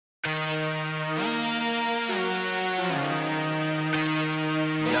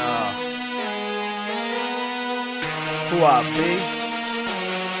I be?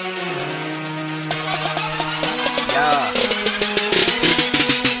 Yeah.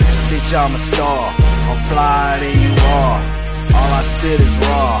 Bitch, I'm a star. I'm flyer than you are. All I spit is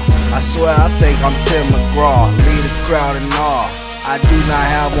raw. I swear I think I'm Tim McGraw. Lead the crowd in awe. I do not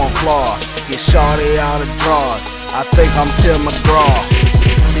have one flaw. Get shorty out of drawers. I think I'm Tim McGraw.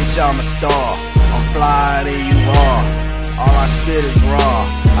 Bitch, I'm a star. I'm flyer than you are. All I spit is raw.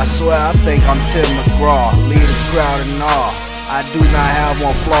 I swear I think I'm Tim McGraw. Lead the crowd in awe. I do not have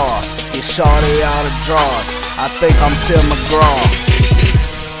one flaw. Get shorty out of drawers. I think I'm Tim McGraw.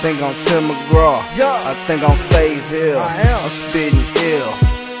 Think I'm Tim McGraw. I think I'm Faith Hill. I'm spitting ill.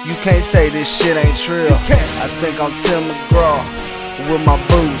 You can't say this shit ain't trill. I think I'm Tim McGraw with my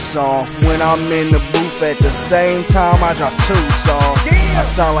boots on. When I'm in the booth at the same time, I drop 2 songs. I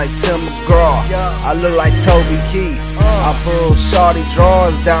sound like Tim McGraw. I look like Toby Keith. I pull shorty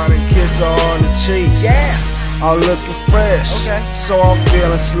drawers down and kiss her on the cheeks. I'm looking fresh, so I'm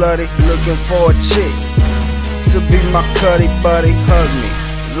feeling slutty. Looking for a chick to be my cutty buddy. Hug me,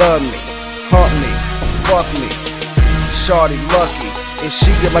 love me, hunt me, fuck me. Shorty lucky if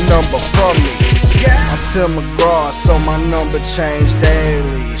she get my number from me. I'm Tim McGraw, so my number changed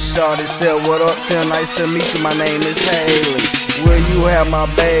daily. Shorty said, what up Tim, nice to meet you, my name is Haley. Will you have my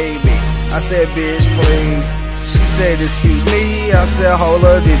baby? I said, bitch please. She said, excuse me. I said, hold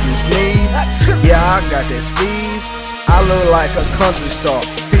up, did you sneeze? Yeah, I got that sneeze. I look like a country star.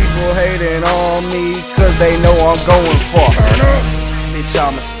 People hating on me cause they know I'm going far. Turn up. Bitch,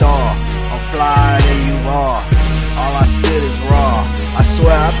 I'm a star. I'm flyer than you are. All I spit is raw. I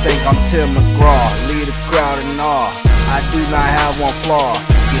swear I think I'm Tim McGraw. Lead the crowd in awe. I do not have one flaw.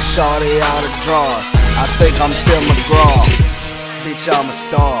 Get shorty out of drawers. I think I'm Tim McGraw. Bitch, I'm a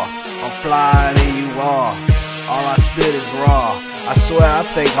star. I'm flyer than you are. All I spit is raw. I swear I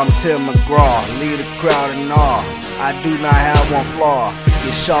think I'm Tim McGraw. Lead the crowd in awe. I do not have one flaw.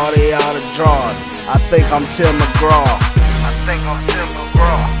 Get shorty out of drawers. I think I'm Tim McGraw. I think I'm Tim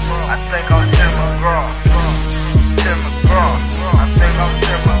McGraw. I think I'm Tim McGraw. Tim McGraw. I think I'm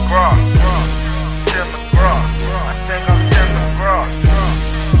Tim